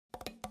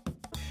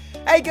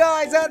Hey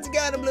guys, how's it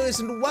going? I'm Lewis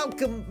and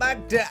welcome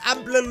back to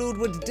Amplitude,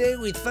 where today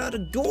we found a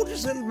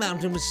gorgeous little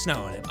mountain with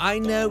snow on it. I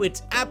know,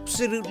 it's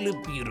absolutely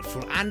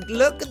beautiful. And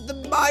look at the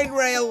mine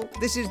rail.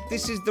 This is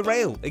the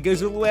rail. It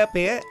goes all the way up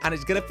here and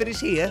it's gonna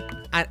finish here.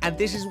 And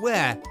this is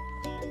where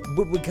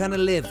we're gonna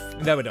live.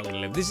 No, we're not gonna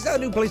live. This is our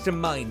new place to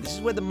mine. This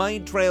is where the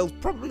mine trails,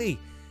 probably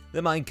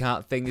the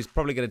minecart thing, is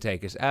probably gonna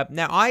take us.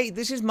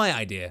 This is my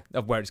idea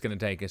of where it's gonna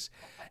take us.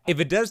 If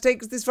it does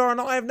take us this far or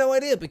not, I have no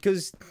idea,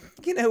 because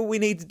you know what we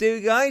need to do,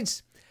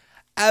 guys?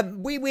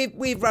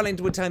 We've run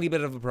into a tiny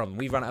bit of a problem.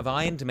 We've run out of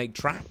iron to make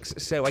tracks,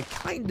 so I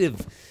kind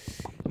of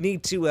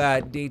need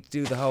to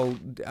do the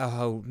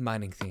whole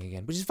mining thing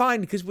again, which is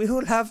fine because we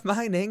all love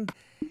mining.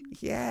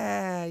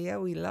 Yeah,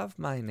 we love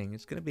mining.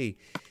 It's gonna be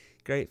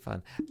great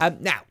fun.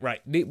 Now,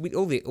 right,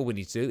 all we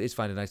need to do is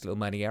find a nice little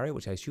mining area,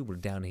 which I assume we're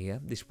down here.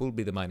 This will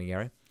be the mining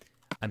area.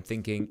 I'm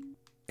thinking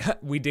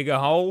we dig a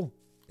hole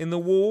in the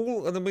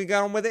wall and then we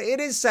go on with it. It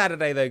is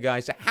Saturday though,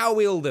 guys, so how are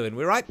we all doing?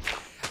 We're right.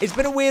 It's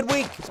been a weird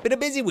week. It's been a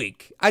busy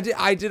week. I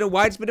don't know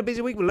why it's been a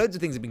busy week, but loads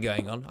of things have been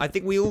going on. I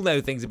think we all know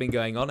things have been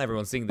going on.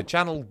 Everyone's seeing the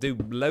channel do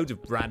loads of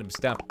random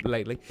stuff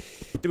lately.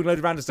 Doing loads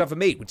of random stuff for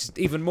me, which is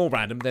even more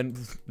random than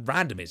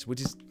random is,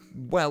 which is,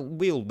 well,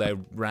 we all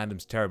know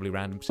random's terribly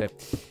random, so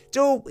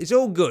it's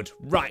all good.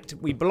 Right,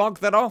 we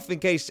block that off in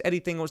case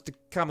anything wants to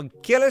come and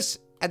kill us,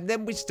 and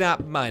then we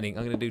start mining.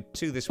 I'm going to do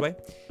 2 this way,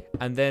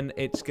 and then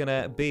it's going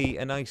to be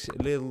a nice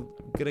little,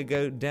 gonna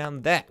go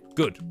down there.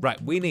 Good. Right,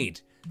 we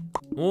need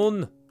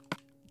 1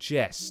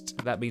 chest.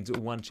 That means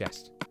 1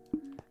 chest.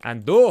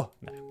 And no.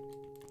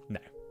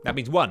 That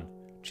means 1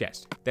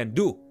 chest. Then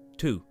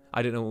 2.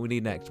 I don't know what we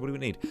need next. What do we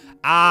need?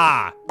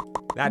 Ah,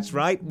 that's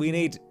right. We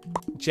need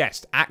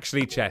chest.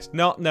 Actually chest.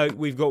 No,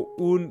 we've got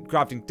 1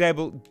 crafting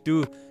table,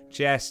 2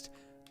 chest,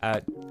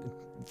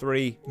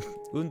 3,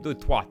 1, 2,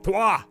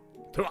 3.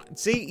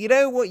 See, you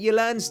know what? You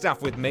learn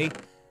stuff with me.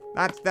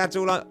 That's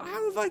all how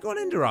have I gone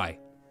Ender Eye?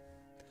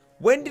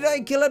 When did I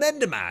kill an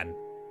Enderman?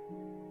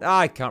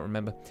 I can't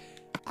remember.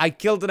 I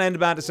killed an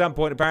Enderman at some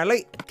point,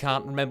 apparently. I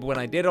can't remember when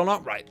I did or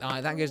not. Right,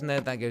 that goes in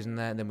there, that goes in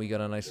there. And then we got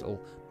a nice little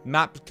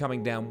map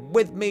coming down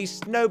with me.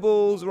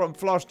 Snowballs are on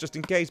floss just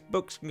in case.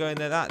 Books can go in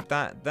there.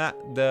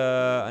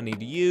 I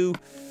need you.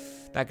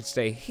 That could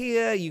stay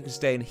here. You can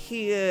stay in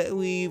here.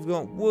 We've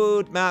got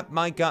wood, map,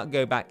 minecart,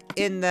 go back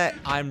in there.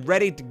 I'm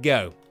ready to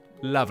go.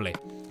 Lovely.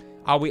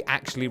 Are we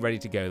actually ready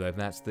to go, though?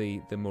 That's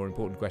the more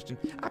important question.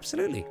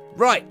 Absolutely.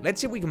 Right,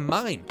 let's see if we can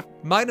mine.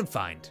 Mine and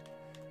find.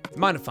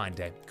 Mine and find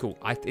day. Cool.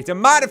 It's a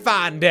mine and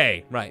find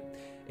day. Right.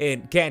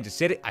 In Kansas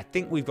City. I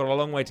think we've got a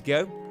long way to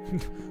go.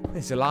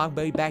 It's a long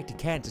way back to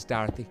Kansas,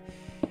 Dorothy.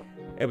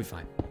 It'll be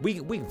fine. We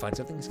can find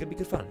something. It's going to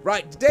be good fun.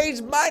 Right.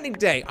 Today's mining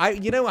day. I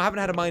haven't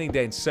had a mining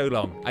day in so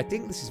long. I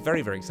think this is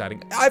very, very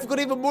exciting. I've got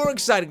even more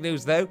exciting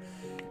news, though.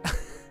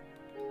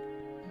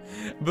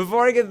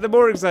 Before I get to the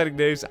more exciting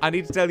news, I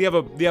need to tell the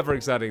other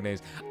exciting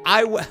news.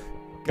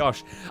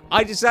 Gosh,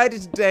 I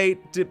decided today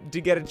to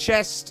get a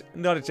chest,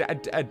 not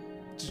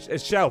a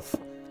shelf.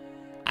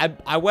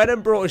 I went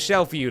and brought a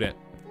shelf unit.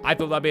 I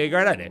thought that'd be a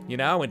great idea. You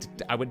know,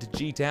 I went to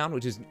G-Town,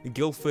 which is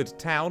Guildford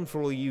Town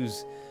for all you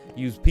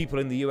people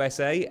in the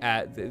USA.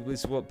 It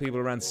was what people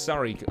around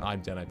Surrey. I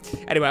don't know.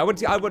 Anyway, I went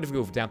to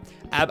Guildford Town.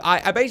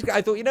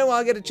 I thought, you know what,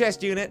 I'll get a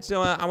chest unit.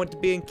 So I went to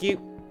B&Q.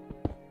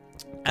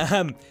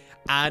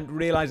 And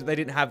realized that they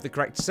didn't have the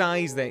correct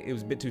size. It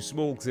was a bit too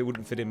small because it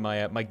wouldn't fit in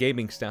my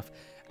gaming stuff.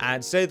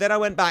 And so then I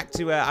went back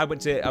to I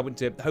went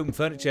to Home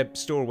Furniture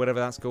Store, or whatever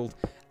that's called.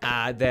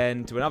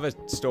 Then to another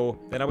store.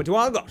 Then I went to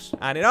Argos,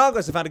 and in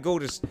Argos I found a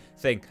gorgeous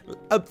thing.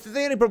 The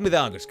only problem with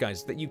Argos, guys,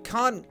 is that you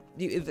can't.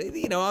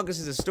 You know, Argos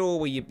is a store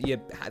where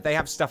they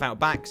have stuff out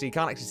back, so you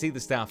can't actually see the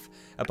stuff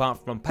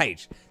apart from on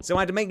page. So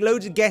I had to make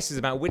loads of guesses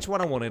about which one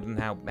I wanted and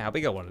how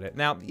big I wanted it.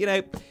 Now, you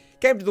know,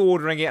 came to the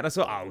ordering it, and I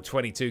thought, oh,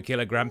 22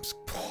 kilograms.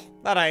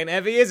 That ain't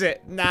heavy, is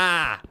it?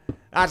 Nah,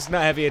 that's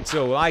not heavy at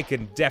all. I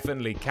can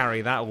definitely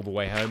carry that all the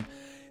way home.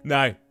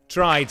 No,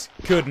 tried,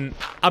 couldn't.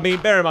 I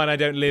mean, bear in mind, I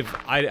don't live.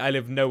 I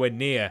live nowhere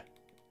near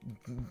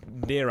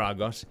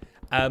Argos.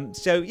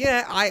 So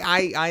yeah,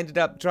 I ended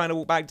up trying to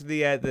walk back to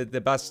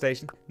the bus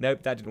station.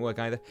 Nope, that didn't work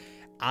either.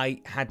 I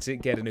had to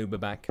get an Uber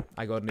back.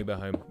 I got an Uber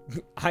home.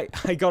 I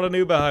got an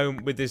Uber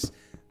home with this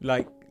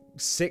like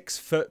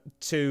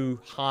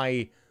 6'2"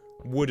 high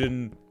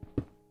wooden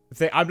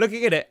thing. I'm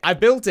looking at it. I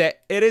built it.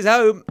 It is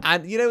home.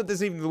 And you know what?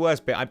 There's even the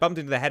worst bit. I bumped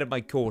into the head of my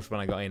course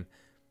when I got in.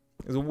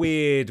 It was a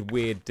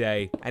weird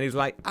day. And he was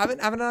like, have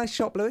a nice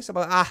shop, Lewis. I'm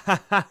like,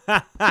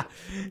 ah,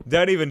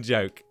 don't even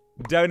joke.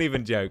 Don't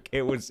even joke.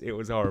 It was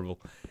horrible.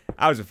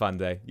 That was a fun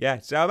day. Yeah.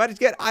 So I managed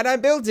to get, and I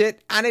built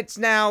it, and it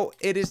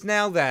is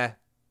now there.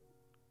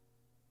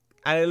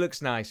 And it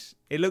looks nice.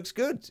 It looks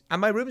good.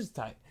 And my room is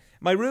tight.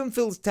 My room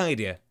feels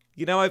tidier.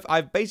 You know,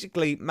 I've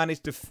basically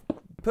managed to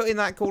put in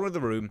that corner of the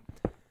room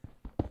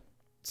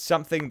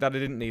something that I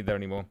didn't need there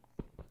anymore.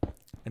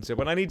 And so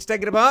when I need to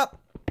take it apart,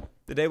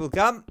 the day will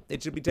come.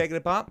 It should be taken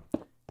apart,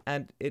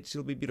 and it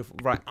shall be beautiful.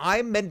 Right,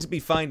 I'm meant to be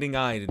finding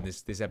iron in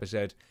this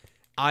episode.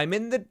 I'm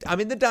in the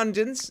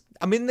dungeons.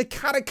 I'm in the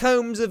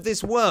catacombs of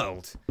this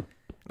world.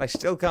 And I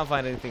still can't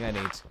find anything I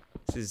need.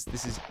 This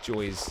is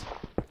joys.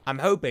 I'm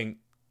hoping.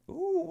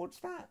 Ooh, what's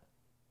that?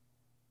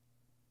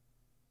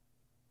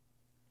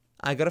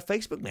 I got a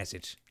Facebook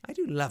message. I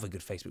do love a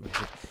good Facebook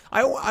message.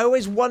 I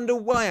always wonder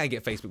why I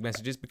get Facebook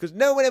messages, because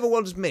no one ever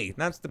wants me.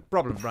 That's the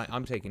problem. Right,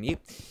 I'm taking you.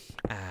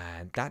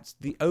 And that's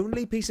the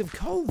only piece of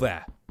coal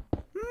there.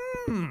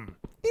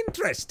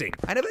 Interesting.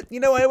 I never,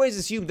 I always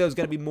assumed there was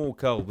going to be more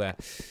coal there.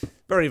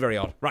 Very, very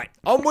odd. Right,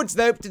 onwards,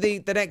 though, to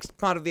the next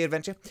part of the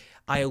adventure.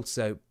 I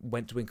also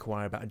went to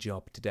inquire about a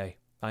job today.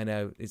 I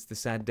know, it's the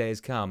sad day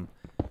has come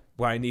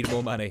where I need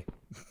more money.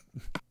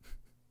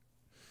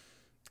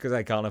 Because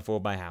I can't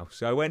afford my house.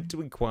 So I went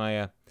to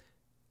inquire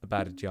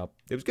about a job.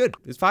 It was good.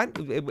 It was fine.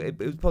 It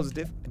was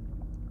positive.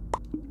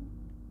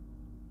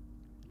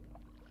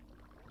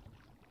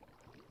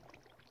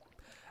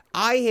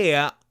 I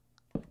hear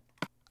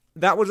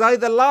that was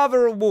either lava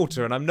or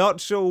water, and I'm not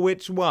sure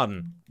which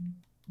one.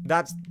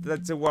 That's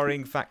a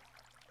worrying fact.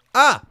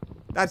 Ah!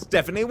 That's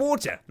definitely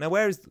water. Now,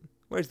 where's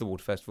the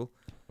water, first of all?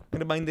 I'm going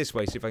to mine this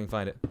way, see if I can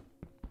find it.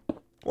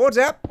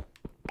 Water!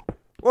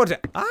 Water!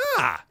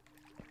 Ah!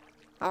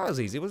 That was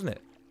easy, wasn't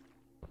it?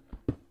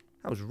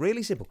 That was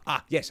really simple.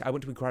 Ah, yes, I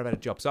went to inquire about a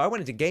job. So I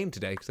went into game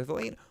today because I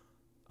thought,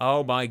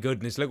 oh my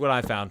goodness, look what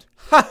I found.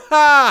 Ha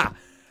ha!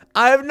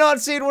 I have not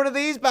seen one of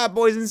these bad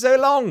boys in so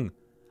long.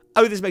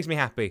 Oh, this makes me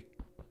happy.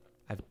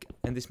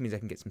 And this means I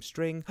can get some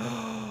string.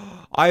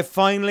 I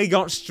finally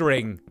got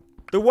string.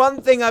 The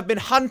one thing I've been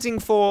hunting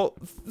for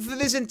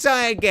this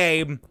entire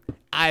game,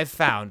 I've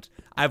found.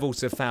 I've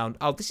also found,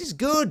 oh, this is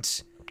good.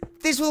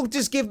 This will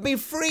just give me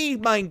free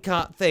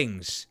minecart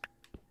things.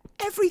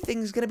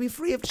 Everything's going to be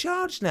free of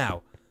charge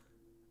now.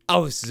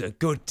 Oh, this is a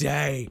good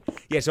day.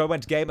 Yeah, so I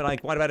went to game and I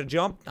inquired about a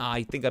job.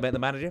 I think I met the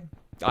manager.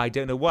 I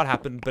don't know what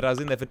happened, but I was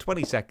in there for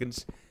 20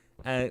 seconds.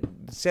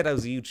 Said I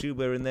was a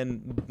YouTuber, and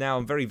then now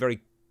I'm very,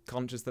 very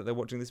conscious that they're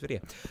watching this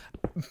video.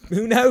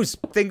 Who knows?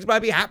 Things might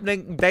be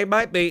happening. They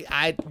might be.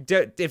 I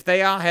don't. If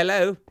they are,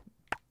 hello.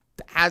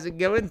 How's it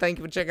going? Thank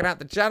you for checking out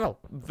the channel.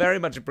 Very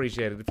much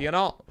appreciated. If you're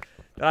not,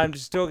 then I'm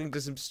just talking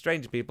to some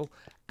strange people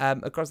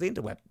across the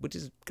interweb, which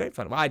is great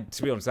fun. Well,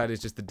 to be honest, that is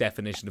just the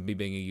definition of me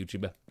being a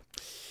YouTuber.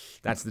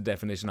 That's the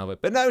definition of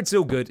it. But no, it's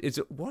all good. It's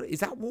what is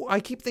that? I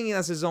keep thinking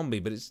that's a zombie,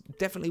 but it's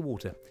definitely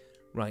water.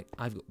 Right,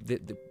 I've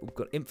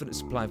got infinite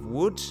supply of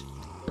wood,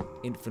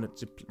 infinite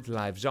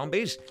supply of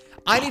zombies.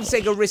 I need to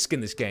take a risk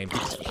in this game.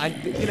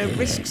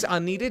 Risks are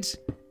needed.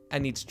 I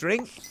need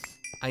string.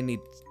 I need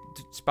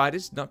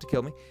spiders, not to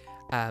kill me.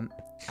 I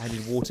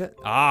need water.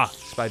 Ah,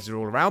 spiders are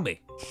all around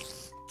me.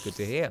 Good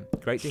to hear.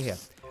 Great to hear.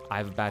 I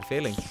have a bad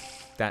feeling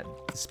that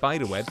the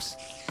spider webs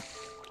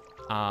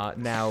are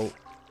now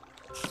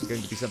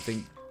going to be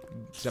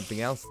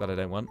something else that I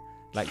don't want,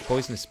 like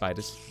poisonous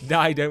spiders. No,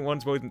 I don't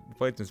want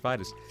poisonous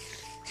spiders.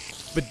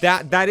 But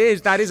that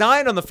is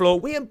iron on the floor.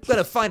 We are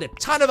gonna find a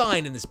ton of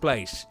iron in this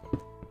place.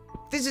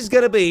 This is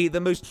gonna be the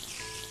most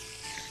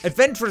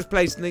adventurous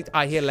place.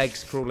 I hear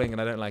legs crawling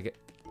and I don't like it.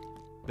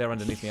 They're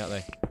underneath me, aren't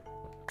they?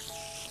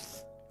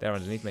 They're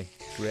underneath me.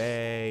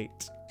 Great.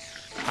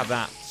 Have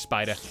that,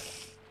 spider.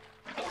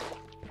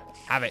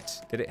 Have it.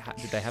 Did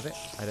they have it?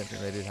 I don't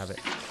think they did have it.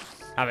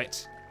 Have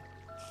it.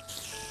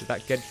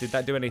 Did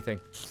that do anything?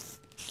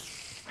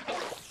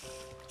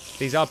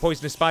 These are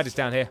poisonous spiders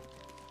down here.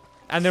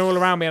 And they're all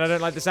around me and I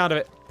don't like the sound of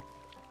it.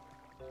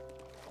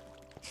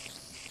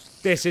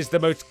 This is the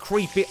most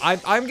creepy.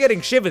 I'm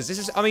getting shivers. This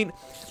is, I mean,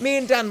 me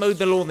and Dan mowed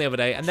the lawn the other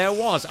day and there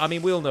was, I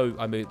mean, we all know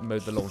I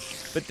mowed the lawn.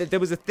 But there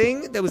was a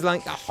thing, there was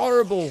like a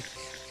horrible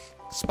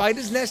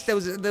spider's nest. There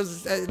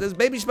was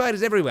baby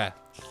spiders everywhere.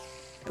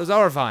 It was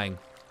horrifying.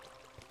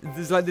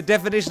 There's like the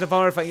definition of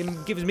horrifying.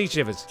 It gives me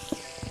shivers.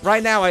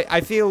 Right now,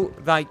 I feel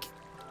like,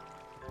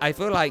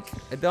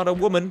 not a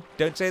woman,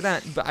 don't say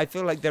that, but I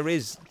feel like there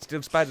is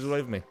still spiders all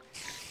over me.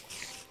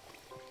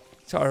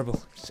 It's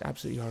horrible. It's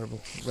absolutely horrible.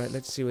 Right,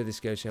 let's see where this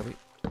goes, shall we?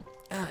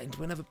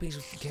 Into another piece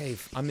of the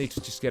cave. I need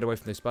to just get away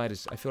from those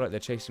spiders. I feel like they're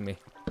chasing me.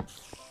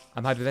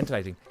 I'm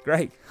hyperventilating.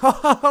 Great.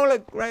 Oh,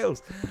 look,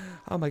 rails.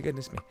 Oh, my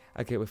goodness me.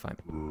 Okay, we're fine.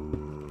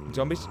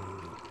 Zombies?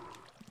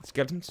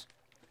 Skeletons?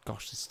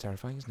 Gosh, this is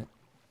terrifying, isn't it?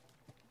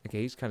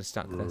 Okay, he's kind of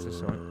stuck there, so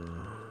it's alright.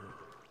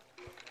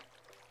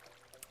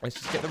 Let's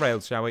just get the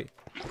rails, shall we?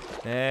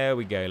 There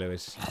we go,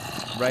 Lewis.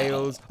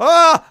 Rails.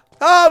 Oh!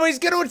 Oh, he's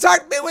going to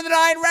attack me with an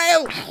iron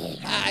rail!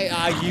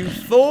 Are you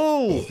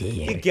fool?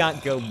 You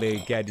can't kill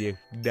me, can you?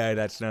 No,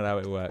 that's not how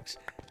it works.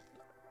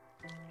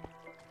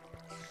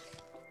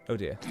 Oh,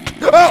 dear.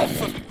 Oh,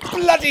 for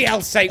bloody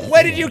hell's sake!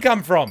 Where did you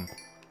come from?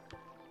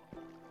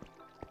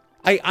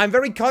 I'm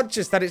very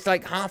conscious that it's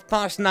like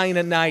 9:30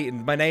 at night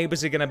and my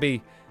neighbours are going to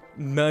be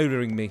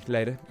murdering me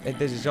later.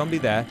 There's a zombie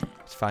there.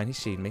 It's fine, he's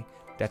seen me.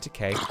 That's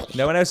okay.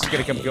 No one else is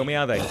going to come kill me,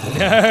 are they?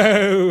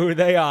 No,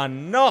 they are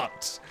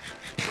not.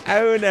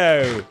 Oh,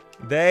 no.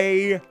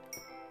 They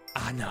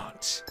are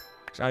not.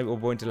 I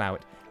won't allow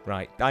it.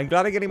 Right. I'm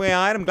glad I'm getting my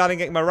iron. I'm glad I'm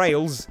getting my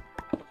rails.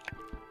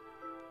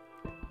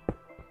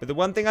 But the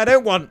one thing I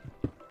don't want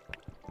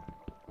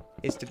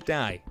is to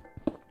die.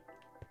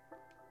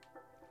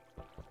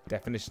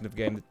 Definition of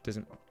game that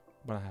doesn't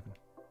want to happen.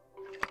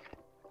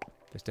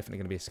 There's definitely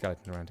going to be a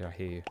skeleton around here. I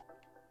hear you.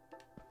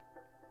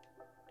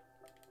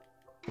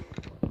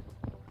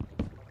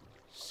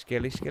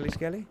 Skelly, skelly,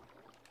 skelly.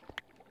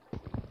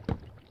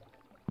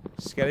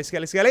 Skelly,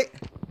 skelly, skelly.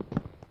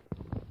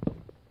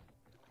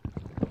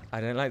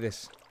 I don't like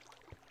this.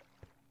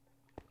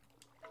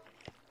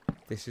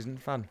 This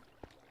isn't fun.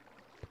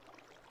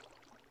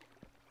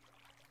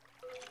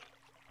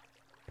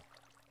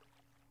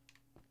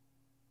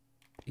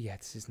 Yeah,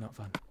 this is not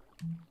fun.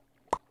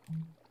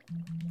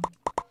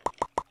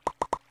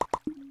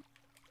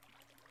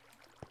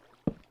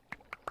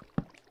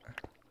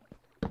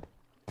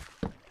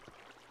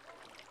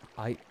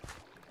 I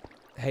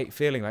hate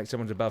feeling like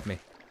someone's above me.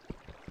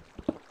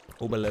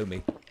 Or below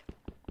me.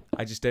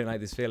 I just don't like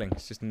this feeling.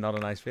 It's just not a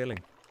nice feeling.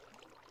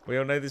 We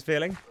all know this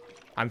feeling?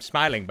 I'm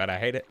smiling, but I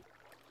hate it.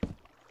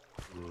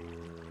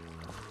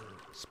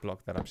 Let's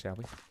block that up, shall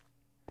we?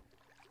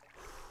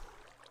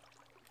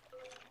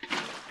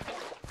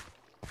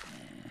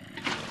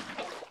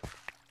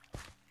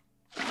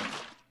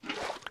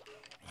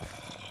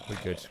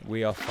 We're good.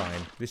 We are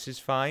fine. This is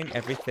fine.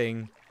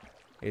 Everything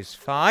is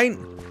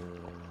fine.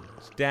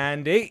 It's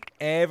dandy.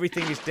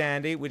 Everything is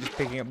dandy. We're just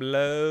picking up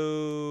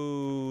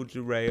loads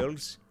of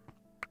rails.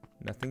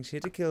 Nothing's here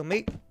to kill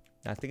me.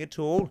 Nothing at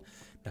all.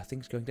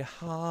 Nothing's going to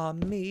harm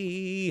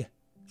me.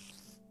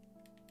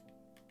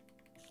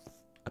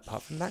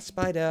 Apart from that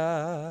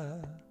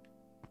spider.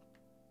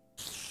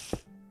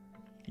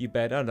 You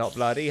better not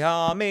bloody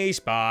harm me,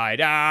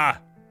 spider.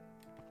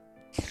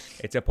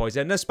 It's a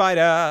poisonous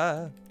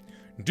spider.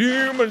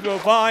 Demons will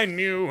find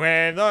you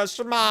with a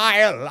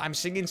smile. I'm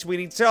singing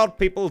Sweeney Todd.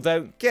 People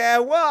don't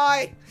care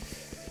why.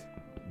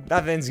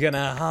 Nothing's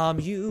gonna harm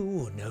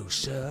you, no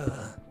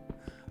sir.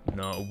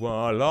 Not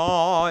while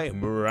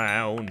I'm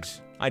around.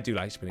 I do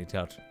like Sweeney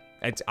Todd.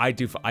 I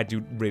do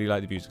really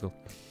like the musical.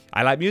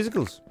 I like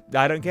musicals.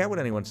 I don't care what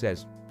anyone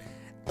says.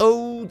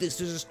 Oh,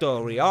 this is a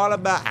story all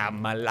about how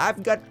my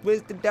life got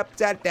twisted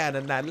upside down,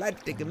 and I'd like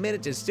to take a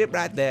minute to sit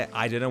right there.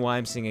 I don't know why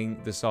I'm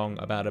singing the song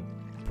about a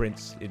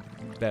prince in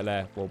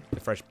Bel-Air, well, the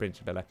Fresh Prince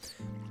of Bel-Air.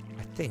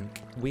 I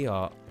think we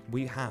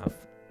have,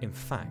 in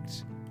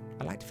fact,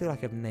 I like to feel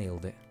like I've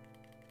nailed it.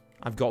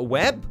 I've got a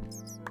web,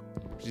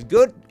 which is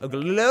good. I've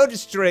got loads of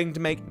string to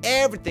make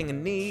everything I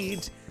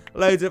need.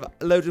 Loads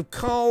of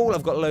coal.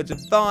 I've got loads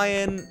of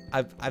iron.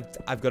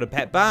 I've got a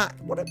pet bat.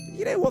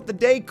 You know what? The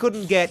day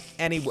couldn't get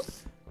any.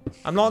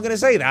 I'm not gonna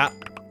say that.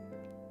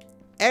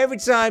 Every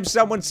time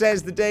someone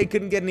says the day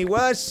couldn't get any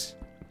worse,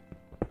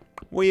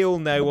 we all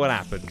know what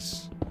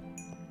happens.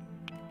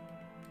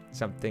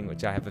 Something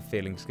which I have a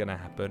feeling is gonna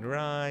happen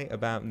right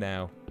about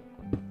now.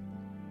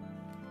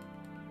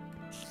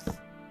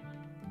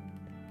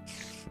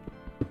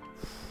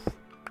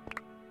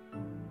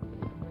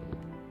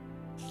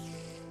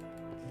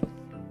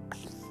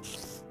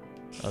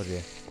 Oh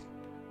dear.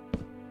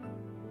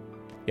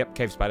 Yep,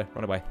 cave spider,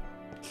 run away.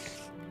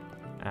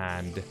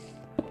 And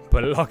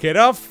block it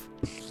off.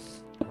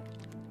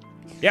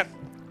 Yep,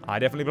 I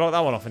definitely blocked that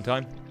one off in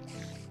time.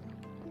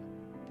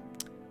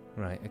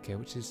 Right, okay,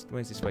 where's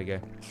this way go?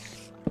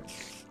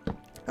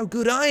 Oh,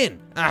 good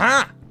iron!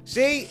 Aha!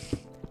 See?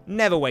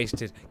 Never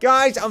wasted.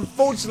 Guys,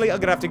 unfortunately, I'm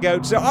going to have to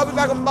go. So I'll be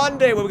back on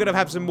Monday where we're going to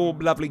have some more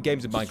lovely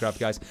games of Minecraft,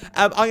 guys.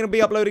 I'm going to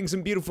be uploading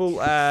some beautiful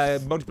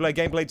multiplayer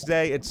gameplay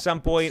today at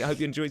some point. I hope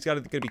you enjoy it. It's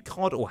going to be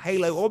COD or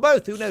Halo or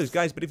both. Who knows,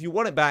 guys? But if you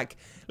want it back,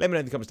 let me know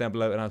in the comments down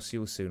below, and I'll see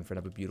you all soon for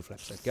another beautiful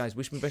episode. Guys,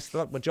 wish me best of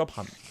luck with my job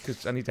hunt,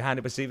 because I need to hand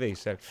in my CV.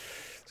 So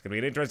it's going to be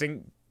an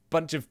interesting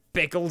bunch of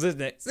pickles,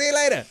 isn't it? See you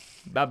later.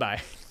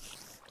 Bye-bye.